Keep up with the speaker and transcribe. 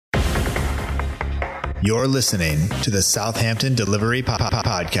You're listening to the Southampton Delivery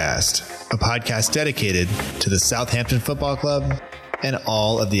Podcast, a podcast dedicated to the Southampton Football Club and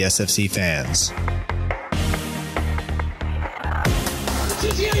all of the SFC fans.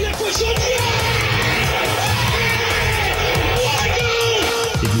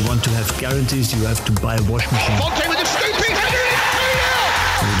 If you want to have guarantees, you have to buy a washing machine. Fonte with a scooping header.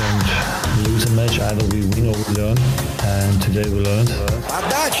 We don't lose a match, either we win or we learn. And today we learned.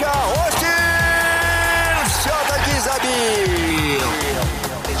 Отдача, Остин! Все-таки забил!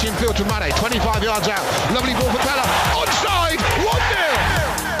 It's infield to Mane, 25 yards out. Lovely ball for Bella. Onside, 1-0.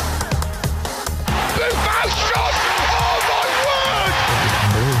 Buffon shot! Oh my word!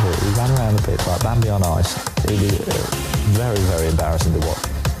 Unbelievable. We ran around the pitch like Bambi on ice. It was very, very embarrassing to watch.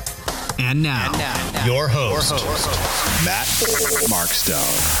 And now, your host, Matt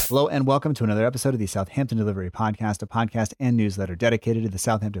Markstone. Hello and welcome to another episode of the Southampton Delivery Podcast, a podcast and newsletter dedicated to the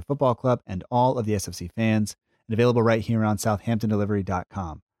Southampton Football Club and all of the SFC fans, and available right here on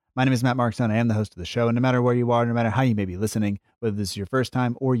southamptondelivery.com. My name is Matt Markstone. I am the host of the show, and no matter where you are, no matter how you may be listening, whether this is your first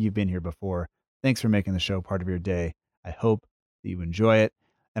time or you've been here before, thanks for making the show part of your day. I hope that you enjoy it,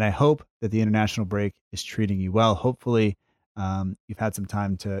 and I hope that the international break is treating you well. Hopefully, you've had some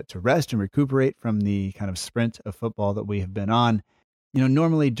time to rest and recuperate from the kind of sprint of football that we have been on. You know,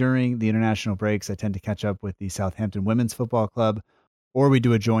 normally during the international breaks, I tend to catch up with the Southampton Women's Football Club, or we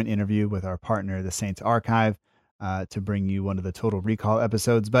do a joint interview with our partner, the Saints Archive, to bring you one of the Total Recall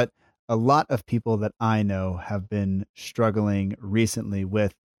episodes. But a lot of people that I know have been struggling recently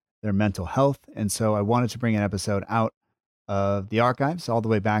with their mental health. And so I wanted to bring an episode out of the archives all the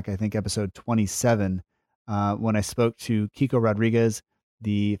way back, I think episode 27, when I spoke to Kiko Rodriguez,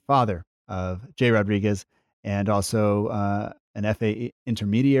 the father of Jay Rodriguez, and also an FA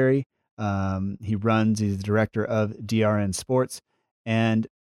intermediary. He's the director of DRN Sports, and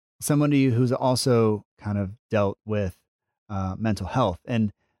somebody who's also kind of dealt with mental health.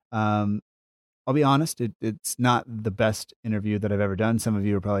 And I'll be honest, it's not the best interview that I've ever done. Some of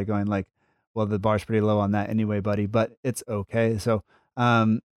you are probably going like, well, the bar's pretty low on that anyway, buddy, but it's okay. So,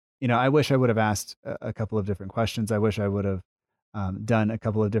 I wish I would have asked a couple of different questions. I wish I would have done a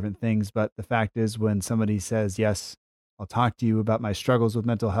couple of different things. But the fact is, when somebody says, yes, I'll talk to you about my struggles with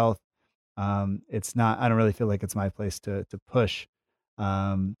mental health, I don't really feel like it's my place to push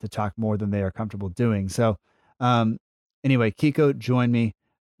to talk more than they are comfortable doing. So anyway, Kiko joined me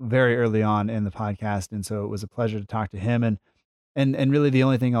very early on in the podcast. And so it was a pleasure to talk to him. And really the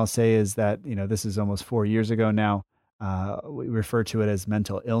only thing I'll say is that, this is almost 4 years ago now. We refer to it as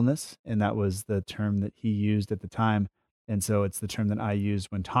mental illness, and that was the term that he used at the time. And so it's the term that I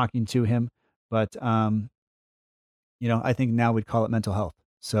used when talking to him. But, I think now we'd call it mental health.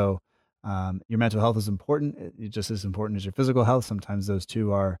 So your mental health is important. It's just as important as your physical health. Sometimes those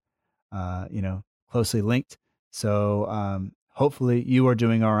two are, closely linked. So hopefully you are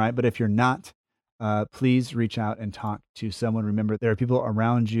doing all right. But if you're not, please reach out and talk to someone. Remember, there are people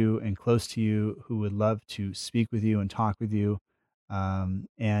around you and close to you who would love to speak with you and talk with you.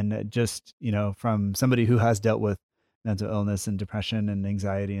 And just, from somebody who has dealt with mental illness and depression and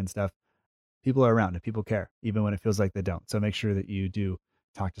anxiety and stuff, people are around and people care, even when it feels like they don't. So make sure that you do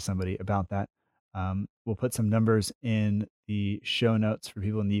talk to somebody about that. We'll put some numbers in the show notes for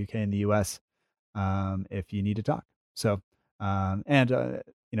people in the UK and the US if you need to talk. So, I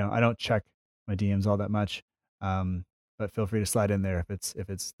don't check my DMs all that much, but feel free to slide in there if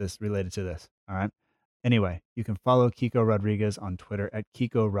it's this related to this. All right. Anyway, you can follow Kiko Rodriguez on Twitter at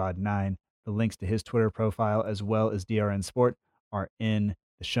KikoRod9. The links to his Twitter profile as well as DRN Sport are in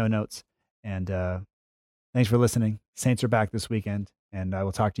the show notes. And thanks for listening. Saints are back this weekend, and I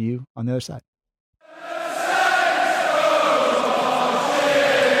will talk to you on the other side.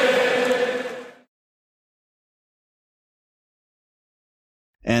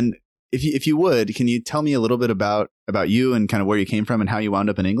 And if you would, can you tell me a little bit about you and kind of where you came from and how you wound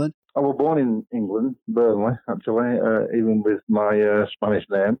up in England? I was born in England, Burnley, actually, even with my Spanish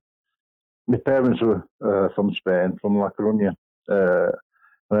name. My parents were from Spain, from La Coruña. And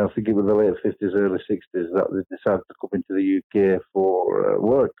I think it was the late 50s, early 60s that they decided to come into the UK for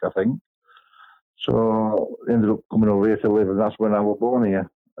work, I think. So I ended up coming over here to live, and that's when I was born here.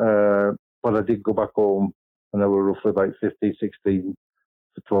 But I did go back home when I was roughly about 15, 16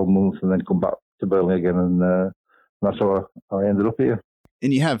 for 12 months, and then come back to Burnley again, and that's how I ended up here.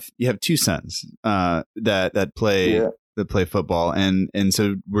 And you have two sons that play football, and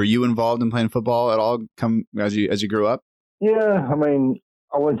so were you involved in playing football at all? As you grew up? Yeah, I mean,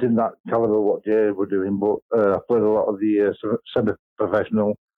 I went in that caliber what Jay were doing, but I played a lot of the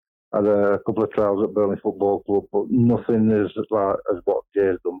semi-professional. Had a couple of trials at Burnley Football Club, but nothing as what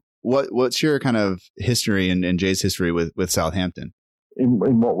Jay's done. what's your kind of history and Jay's history with Southampton? In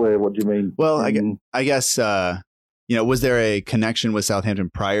what way? What do you mean? Well, I guess was there a connection with Southampton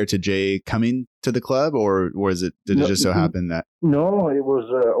prior to Jay coming to the club, or did it just so happen that? No, it was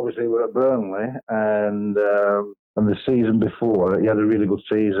obviously we were at Burnley, and the season before he had a really good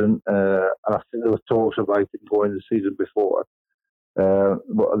season. And I think there was talks about him going the season before,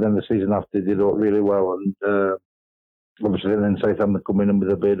 but then the season after he did really well, and obviously then Southampton come in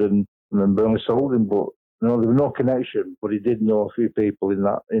with a bid, and then Burnley sold him. But there was no connection. But he did know a few people in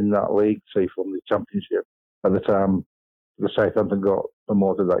that league, say from the Championship at the time. The Southampton got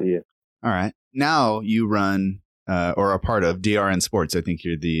promoted that year. All right. Now you run or are part of DRN Sports. I think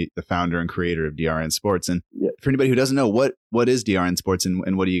you're the founder and creator of DRN Sports. And for anybody who doesn't know, what is DRN Sports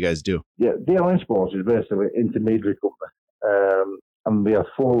and what do you guys do? Yeah, DRN Sports is basically an intermediary company. And we have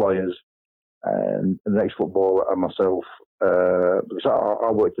 4 lawyers and an ex-footballer and myself. Because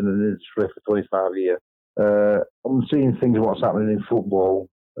I worked in the industry for 25 years. I'm seeing things what's happening in football.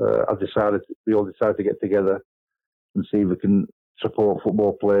 We all decided to get together and see if we can support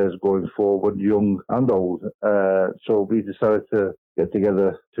football players going forward, young and old. So we decided to get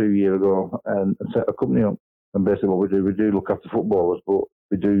together 2 years ago and set a company up. And basically what we do look after footballers, but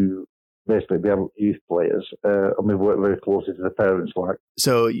we have youth players, and we work very closely to the parents.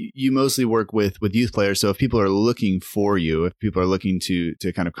 So you mostly work with youth players. So if people are looking for you, if people are looking to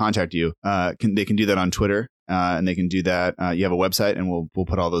kind of contact you, they can do that on Twitter, and they can do that. You have a website, and we'll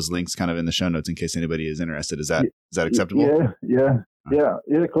put all those links kind of in the show notes in case anybody is interested. Is that acceptable? Yeah.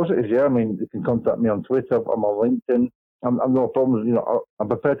 Of course it is. Yeah, I mean, you can contact me on Twitter. I'm on LinkedIn. I'm no problem. I'm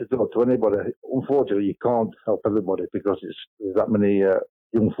prepared to talk to anybody. Unfortunately, you can't help everybody because there's that many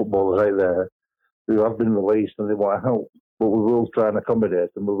young footballers out there who have been released and they want to help. But we will try and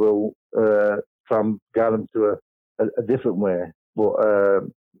accommodate them. We will try and guide them to a different way. But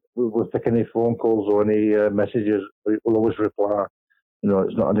we'll take any phone calls or any messages. We'll always reply.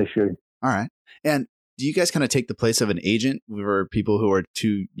 It's not an issue. All right. And do you guys kind of take the place of an agent for people who are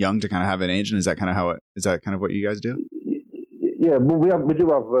too young to kind of have an agent? Is that kind of what you guys do? Yeah, well, we do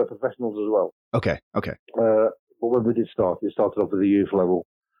have professionals as well. Okay. But when we did start, it started off at the youth level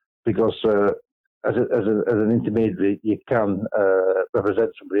because as an intermediary, you can represent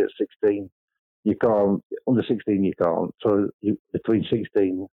somebody at 16. You can't, under 16 you can't. So between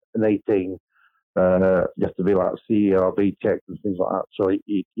 16 and 18, you have to be like CERB checked and things like that. So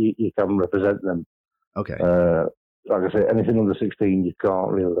you can represent them. Okay. Like I say, anything under 16 you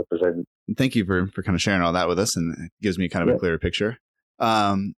can't really represent. Thank you for kind of sharing all that with us, and it gives me kind of a clearer picture.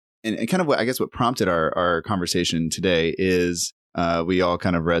 And kind of what prompted our conversation today is we all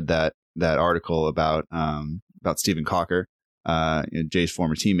kind of read that article about Stephen Cocker, Jay's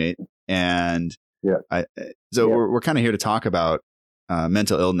former teammate, and we're kind of here to talk about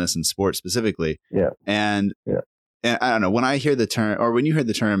mental illness in sports specifically. And I don't know, when I hear the term, or when you hear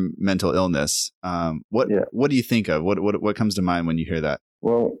the term mental illness, what do you think of? What comes to mind when you hear that?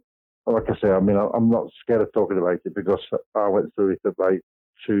 Well, like I say, I mean, I'm not scared of talking about it because I went through it about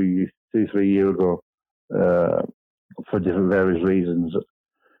 2-3 years ago for different various reasons,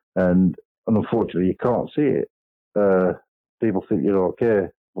 and unfortunately, you can't see it. People think you're okay,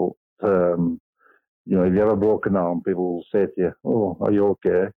 but if you have a broken arm, people will say to you, "Oh, are you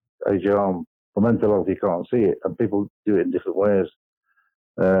okay? How's your arm?" For mental health, you can't see it, and people do it in different ways.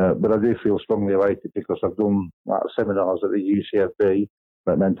 But I do feel strongly about it because I've done seminars at the UCFB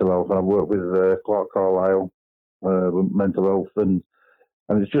about mental health, and I've worked with Clark Carlisle with mental health, and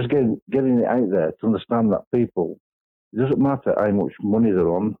it's just getting it out there to understand that people, it doesn't matter how much money they're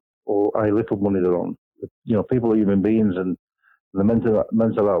on or how little money they're on. People are human beings, and the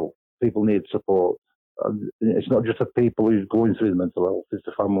mental health, people need support. And it's not just the people who's going through the mental health; it's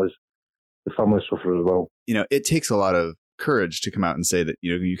the families. The families suffer as well. It takes a lot of courage to come out and say that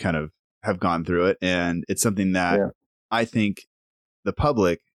you kind of have gone through it, and it's something that I think the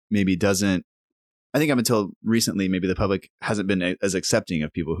public maybe doesn't. I think up until recently, maybe the public hasn't been as accepting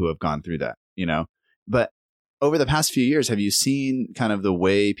of people who have gone through that. But over the past few years, have you seen kind of the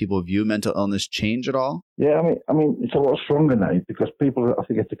way people view mental illness change at all? Yeah, I mean, it's a lot stronger now because people, I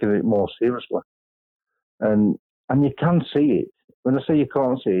think, are taking it more seriously, and you can see it. When I say you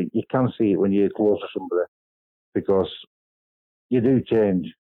can't see it, you can see it when you're close to somebody because you do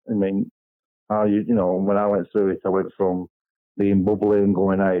change. I mean, when I went through it, I went from being bubbly and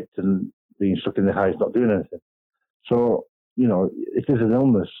going out and being stuck in the house, not doing anything. So, it is an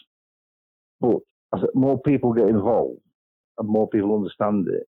illness. But as more people get involved and more people understand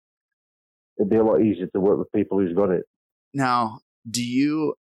it, it'd be a lot easier to work with people who's got it. Now, do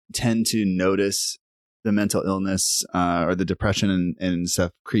you tend to notice the mental illness or the depression and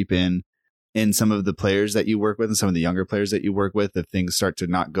stuff creep in some of the players that you work with and some of the younger players that you work with, if things start to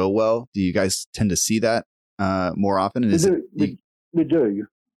not go well? Do you guys tend to see that more often? And we do,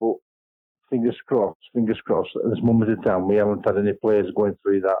 but fingers crossed, at this moment in time, we haven't had any players going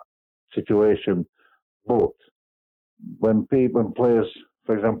through that situation. But when players,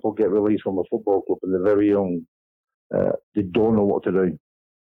 for example, get released from a football club and they're very young, they don't know what to do.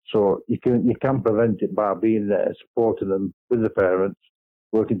 So you can prevent it by being there, supporting them with the parents,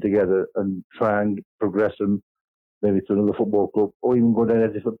 working together and try and progress them maybe to another football club, or even go down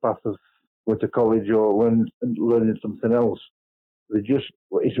a different path of going to college or learning something else. I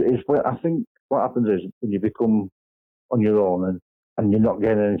think what happens is when you become on your own and you're not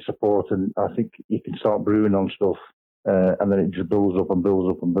getting any support, and I think you can start brewing on stuff, and then it just builds up and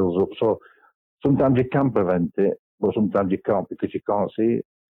builds up and builds up. So sometimes you can prevent it, but sometimes you can't because you can't see it.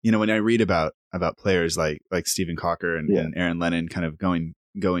 You know, when I read about players like Stephen Cocker and Aaron Lennon kind of going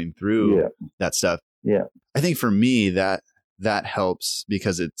through that stuff, I think for me that helps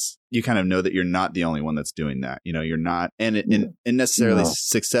because you kind of know that you're not the only one that's doing that. You know, you're not, and necessarily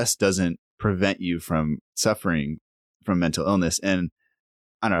success doesn't prevent you from suffering from mental illness. And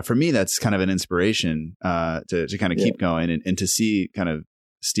I don't know, for me, that's kind of an inspiration to kind of keep going and to see kind of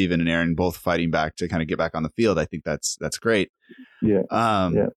Stephen and Aaron both fighting back to kind of get back on the field. I think that's great.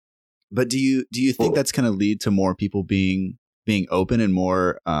 But do you think that's going to lead to more people being open and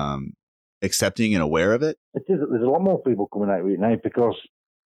more accepting and aware of it? It is. There's a lot more people coming out right now because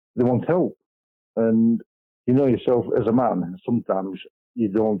they want help. And you know yourself as a man, sometimes you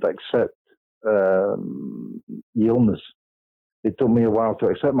don't accept your illness. It took me a while to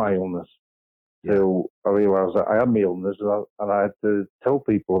accept my illness. So I realised that I had my illness and I had to tell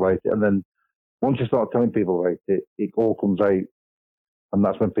people about it. And then once you start telling people about it, it all comes out. And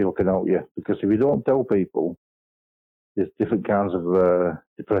that's when people can help you. Because if you don't tell people, there's different kinds of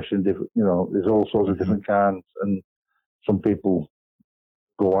depression, there's all sorts of different kinds. And some people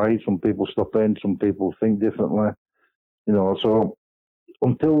go out, some people stop in, some people think differently. So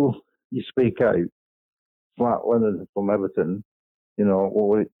until you speak out, like Leonard from Everton,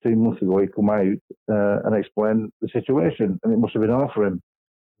 2 months ago, he come out and explained the situation. And it must have been hard for him.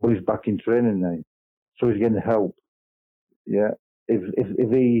 But he's back in training now. So he's getting help. Yeah.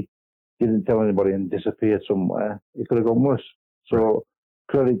 If he didn't tell anybody and disappeared somewhere, it could have gone worse. So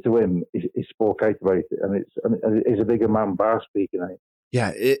credit to him, he spoke out about it, and he's a bigger man by speaking out.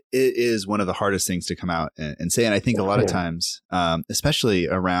 Yeah, it is one of the hardest things to come out and say. And I think a lot of times, especially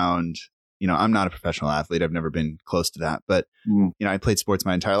around, I'm not a professional athlete. I've never been close to that, but I played sports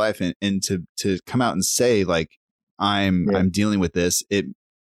my entire life, and to come out and say like I'm dealing with this,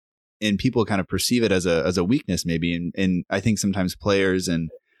 and people kind of perceive it as a weakness maybe. And I think sometimes players, and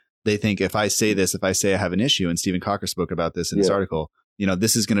they think if I say this, if I say I have an issue, and Stephen Cocker spoke about this in his article,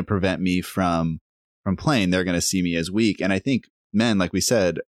 this is going to prevent me from playing. They're going to see me as weak. And I think men, like we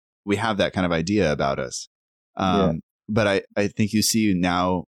said, we have that kind of idea about us. But I think you see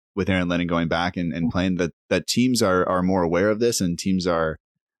now with Aaron Lennon going back and playing that teams are more aware of this, and teams are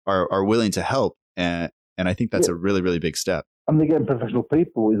willing to help. And I think that's a really, really big step. And they're getting professional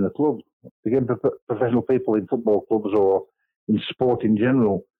people in the club. They're getting professional people in football clubs or in sport in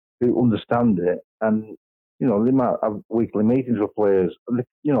general who understand it. And, they might have weekly meetings with players. And,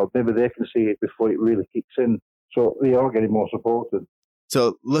 maybe they can see it before it really kicks in. So they are getting more supported.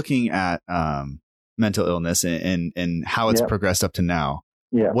 So looking at mental illness and how it's progressed up to now,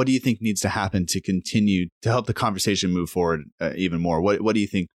 what do you think needs to happen to continue to help the conversation move forward even more? What do you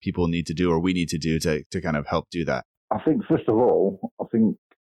think people need to do or we need to do to kind of help do that? I think, first of all,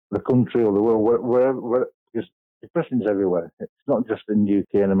 the country or the world, wherever, because depression is everywhere. It's not just in the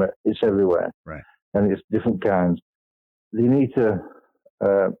UK and America, it's everywhere. Right. And it's different kinds. They need to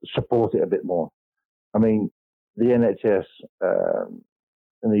support it a bit more. I mean, the NHS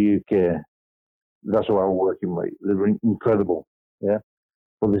in the UK, that's what I'm working with. They're incredible,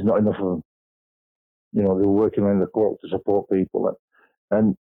 but there's not enough of them. They're working around the clock to support people.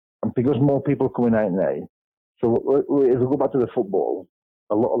 And because more people are coming out now, so if we go back to the football,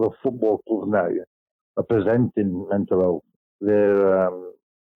 a lot of the football clubs now are presenting mental health. They're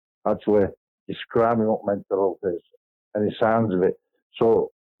actually describing what mental health is and the signs of it.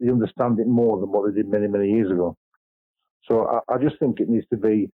 So they understand it more than what they did many, many years ago. So I just think it needs to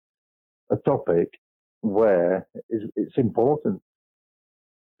be a topic where it's important.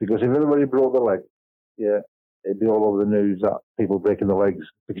 Because if everybody broke their leg, it'd be all over the news that people breaking their legs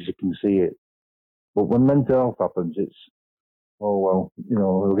because you can see it. But when mental health happens, it's, we'll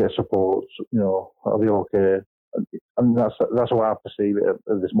get support, I'll be okay. And that's how I perceive it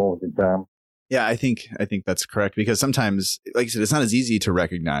at this moment in time. Yeah, I think that's correct, because sometimes, like you said, it's not as easy to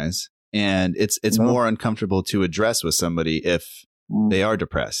recognize, and it's more uncomfortable to address with somebody if they are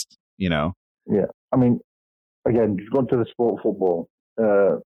depressed, you know? Yeah. I mean, again, just going to the sport of football,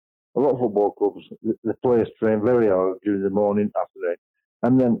 a lot of football clubs, the players train very hard during the morning, afternoon,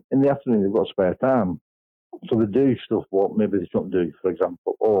 and then in the afternoon they've got spare time. So they do stuff what maybe they shouldn't do, for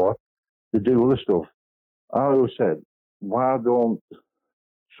example, or they do other stuff. I always said, why don't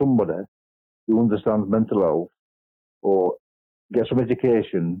somebody who understands mental health or get some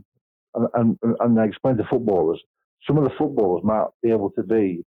education and explain to footballers, some of the footballers might be able to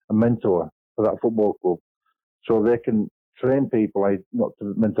be a mentor for that football club, so they can train people, like, not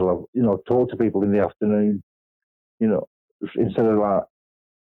to mental health, you know, talk to people in the afternoon, you know, instead of like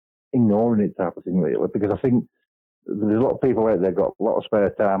ignoring it type of thing, really. Because I think there's a lot of people out there got a lot of spare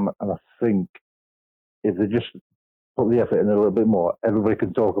time, and I think if they just put the effort in a little bit more, everybody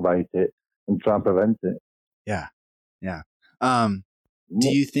can talk about it and try and prevent it. Yeah. Yeah. Do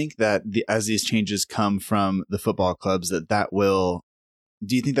you think that as these changes come from the football clubs,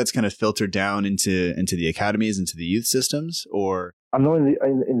 do you think that's kind of filtered down into the academies, into the youth systems, or? I know in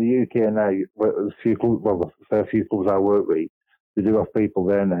the UK now, a fair few clubs I work with, they do have people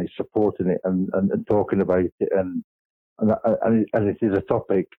there now supporting it and talking about it, and it is a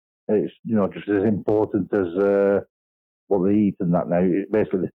topic. It's, you know, just as important as what they eat and that now. It's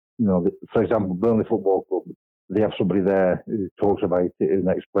basically, you know, for example, Burnley Football Club, they have somebody there who talks about it and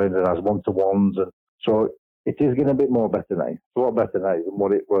explains it as one-to-ones, and so it is getting a bit more better now. It's a lot better now than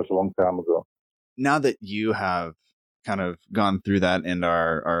what it was a long time ago. Now that you have kind of gone through that and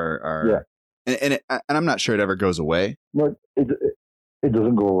are and I'm not sure it ever goes away. No, it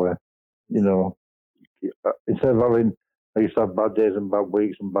doesn't go away. You know, instead of having, I used to have bad days and bad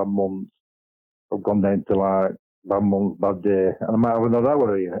weeks and bad months, I've gone down to like bad month, bad day, and I might have another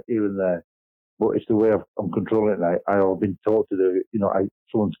hour here and there. But it's the way I'm controlling it now. I've been taught to do it. You know,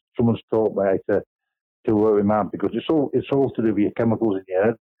 someone's taught me how to work with man, because it's all to do with your chemicals in your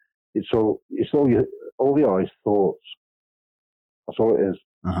head. It's all your eyes thoughts. That's all it is.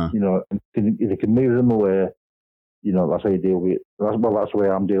 You know, and if you can move them away, you know, that's how you deal with it. That's the way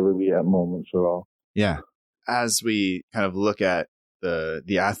I'm dealing with it at the moment. So yeah, as we kind of look at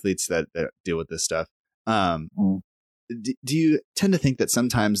the athletes that deal with this stuff, do you tend to think that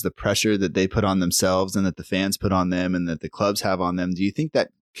sometimes the pressure that they put on themselves and that the fans put on them and that the clubs have on them, do you think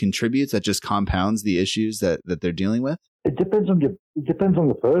that contributes, that just compounds the issues that they're dealing with? It depends on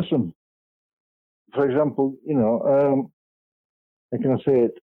the person. For example, you know, how can I say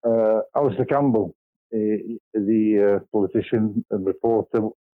it? Alistair Campbell, the politician and reporter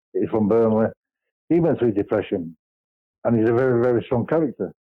from Burnley, he went through depression, and he's a very, very strong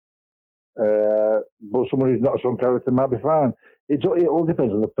character. But someone who's not a strong character might be fine. It all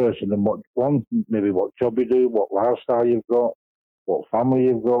depends on the person and maybe what job you do, what lifestyle you've got, what family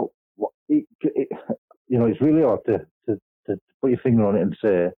you've got. You know, it's really hard to put your finger on it and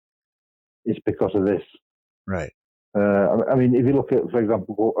say it's because of this. Right. I mean, if you look at, for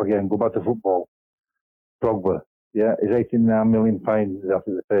example, go back to football, Drogba, yeah, is £89 million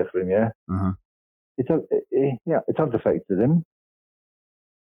after they pay for him, yeah? Uh-huh. It has affected him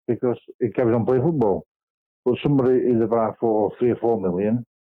because he carries on playing football. But somebody who's about 3 or 4 million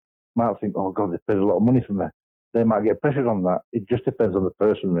might think, oh God, they paid a lot of money for me. They might get pressured on that. It just depends on the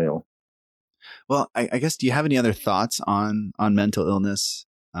person, really. Well, I guess, do you have any other thoughts on mental illness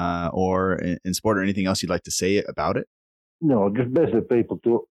or in sport, or anything else you'd like to say about it? No, just basically people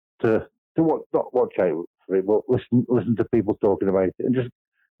to not watch out for it, but listen to people talking about it, and just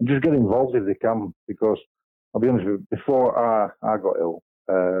get involved if they can. Because I'll be honest with you, before I got ill,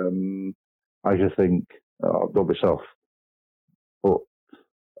 I just think, oh, don't be soft. But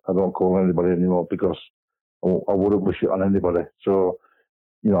I don't call anybody anymore because I wouldn't wish it on anybody. So,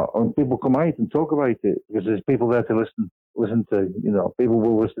 you know, when people come out and talk about it, because there's people there to listen to, you know, people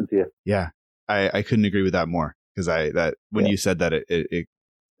will listen to you. Yeah, I couldn't agree with that more, because when you said that,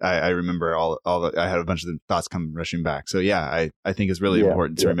 I remember all the, I had a bunch of thoughts come rushing back. So yeah, I think it's really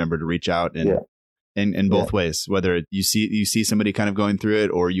important to remember to reach out in both ways, whether you see somebody kind of going through it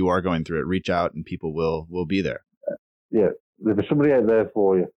or you are going through it, reach out and people will be there. Yeah, there'll be somebody out there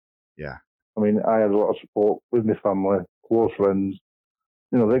for you. Yeah. I mean, I had a lot of support with my family, close friends.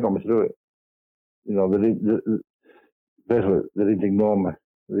 You know, they got me through it. You know, they didn't ignore me.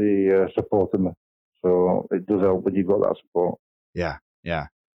 They supported me. So it does help when you've got that support. Yeah, yeah.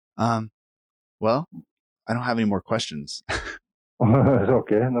 Well, I don't have any more questions. It's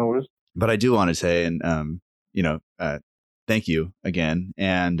okay, no worries. But I do want to say, and thank you again,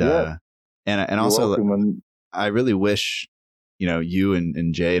 and also, I really wish, you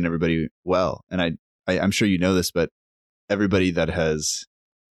and Jay and everybody well. And I'm sure you know this, but everybody that has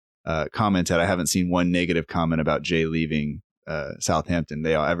commented, I haven't seen one negative comment about Jay leaving Southampton.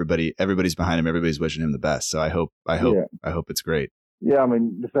 Everybody's behind him. Everybody's wishing him the best. So I hope it's great. Yeah, I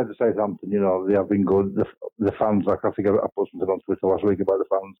mean, the fans of Southampton, they have been good. The fans, like I think I put something on Twitter last week about the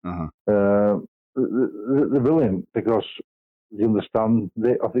fans. They're brilliant because they understand.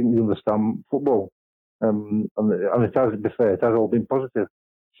 I think they understand football, and it has, to be fair, it has all been positive.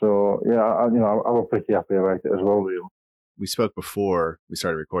 So yeah, I was pretty happy about it as well. Really. We spoke before we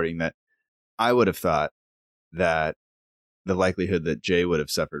started recording that I would have thought that the likelihood that Jay would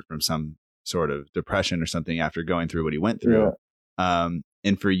have suffered from some sort of depression or something after going through what he went through. Yeah.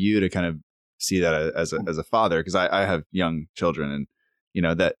 And for you to kind of see that as a father, because I have young children, and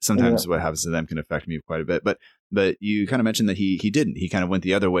that sometimes what happens to them can affect me quite a bit. But you kind of mentioned that he didn't. He kind of went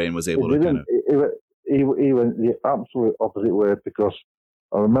the other way and was able to kind of. He went the absolute opposite way, because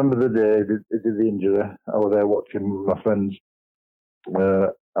I remember the day he did the injury. I was there watching with my friends,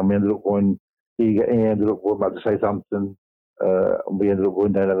 and we ended up going. He ended up going back to Southampton, and we ended up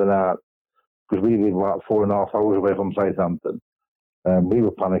going down every night because we live like 4.5 hours away from Southampton. We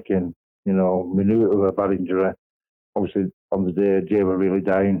were panicking, we knew it was a bad injury. Obviously, on the day, Jay was really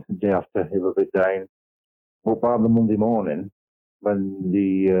down. The day after, he was a bit down. But by the Monday morning, when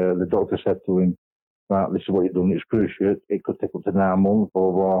the doctor said to him, right, this is what you've done, it's cruciate, it could take up to 9 months,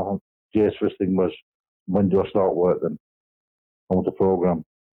 or Jay's first thing was, when do I start work then? I want a programme.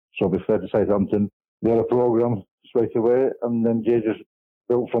 So we fled to Southampton, we had a programme straight away, and then Jay just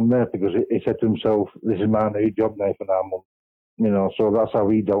built from there, because he said to himself, this is my new job now for 9 months. So that's how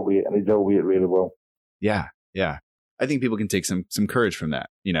he dealt with it, and he dealt with it really well. Yeah. I think people can take some courage from that,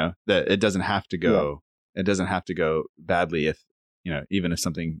 that it doesn't have to go, it doesn't have to go badly if, even if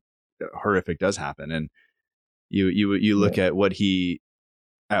something horrific does happen. And you look at what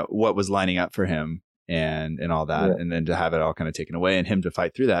what was lining up for him and all that, and then to have it all kind of taken away and him to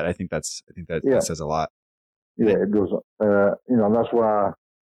fight through that, I think that says a lot. Yeah, it does. And that's why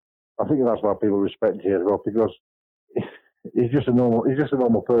people respect Jay as well, because he's just a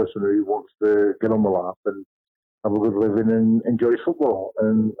normal person who wants to get on the lap and have a good living and enjoy football.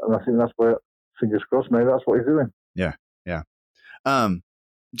 And I think that's where, fingers crossed, maybe that's what he's doing. Yeah.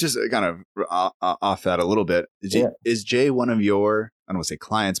 Just kind of off that a little bit. Is Jay one of your, I don't want to say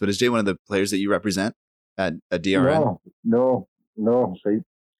clients, but is Jay one of the players that you represent at DRN? No. See,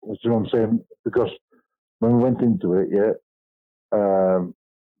 that's what I'm saying. Because when we went into it,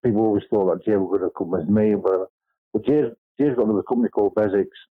 people always thought that Jay was going to come with me, but Jay's got another company called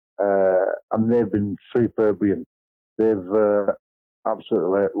Basics, and they've been superb. They've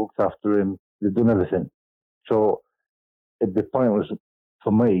absolutely looked after him. They've done everything. So it'd be pointless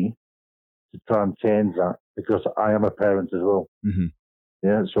for me to try and change that, because I am a parent as well. Mm-hmm.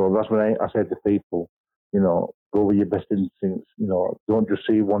 Yeah, so that's when I said to people, go with your best instincts. Don't just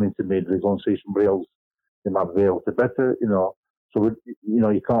see one intermediary, go and see somebody else. They might be able to better. So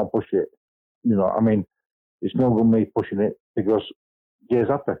you can't push it. It's no good me pushing it, because Jay's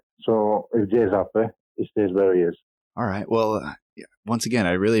happy. So if Jay's happy, he stays where he is. All right. Well, once again,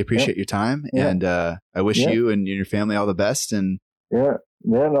 I really appreciate your time, and I wish you and your family all the best. And yeah,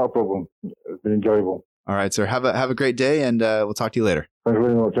 no problem. It's been enjoyable. All right, sir. Have a great day, and we'll talk to you later. Thanks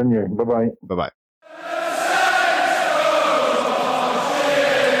very much, and you. Bye-bye. Bye-bye.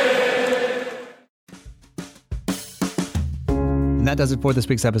 And that does it for this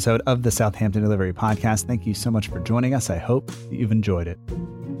week's episode of the Southampton Delivery Podcast. Thank you so much for joining us. I hope that you've enjoyed it.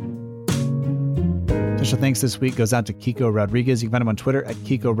 Special thanks this week goes out to Kiko Rodriguez. You can find him on Twitter at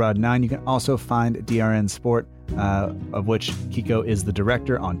KikoRod9. You can also find DRN Sport, of which Kiko is the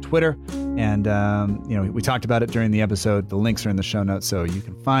director, on Twitter. And, we talked about it during the episode. The links are in the show notes, so you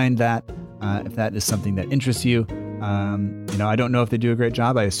can find that if that is something that interests you. I don't know if they do a great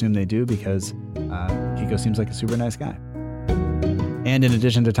job. I assume they do, because Kiko seems like a super nice guy. And in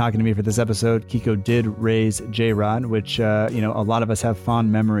addition to talking to me for this episode, Kiko did raise J-Rod, which, a lot of us have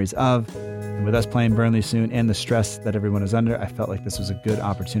fond memories of. And with us playing Burnley soon and the stress that everyone is under, I felt like this was a good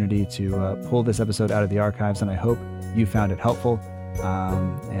opportunity to pull this episode out of the archives, and I hope you found it helpful.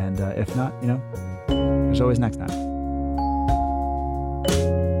 And if not, there's always next time.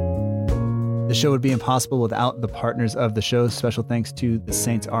 The show would be impossible without the partners of the show. Special thanks to the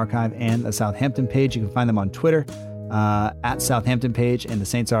Saints Archive and the Southampton page. You can find them on Twitter at Southampton page, and the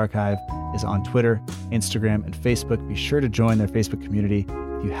Saints Archive is on Twitter, Instagram, and Facebook. Be sure to join their Facebook community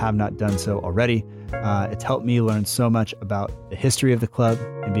if you have not done so already. It's helped me learn so much about the history of the club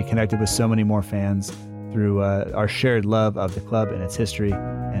and be connected with so many more fans through our shared love of the club and its history.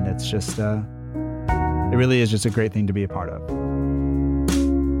 And it's just, it really is just a great thing to be a part of.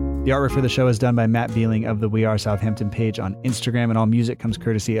 The artwork for the show is done by Matt Beeling of the We Are Southampton page on Instagram, and all music comes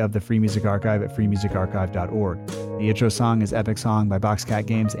courtesy of the Free Music Archive at freemusicarchive.org. The intro song is Epic Song by Boxcat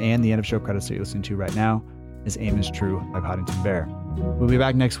Games, and the end of show credits that you're listening to right now is Aim is True by Poddington Bear. We'll be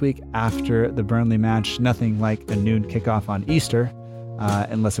back next week after the Burnley match. Nothing like a noon kickoff on Easter,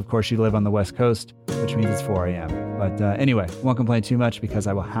 unless, of course, you live on the West Coast, which means it's 4 a.m. But anyway, won't complain too much because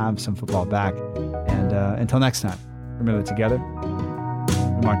I will have some football back. And until next time, remember, together,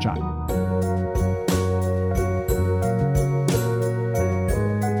 we march on.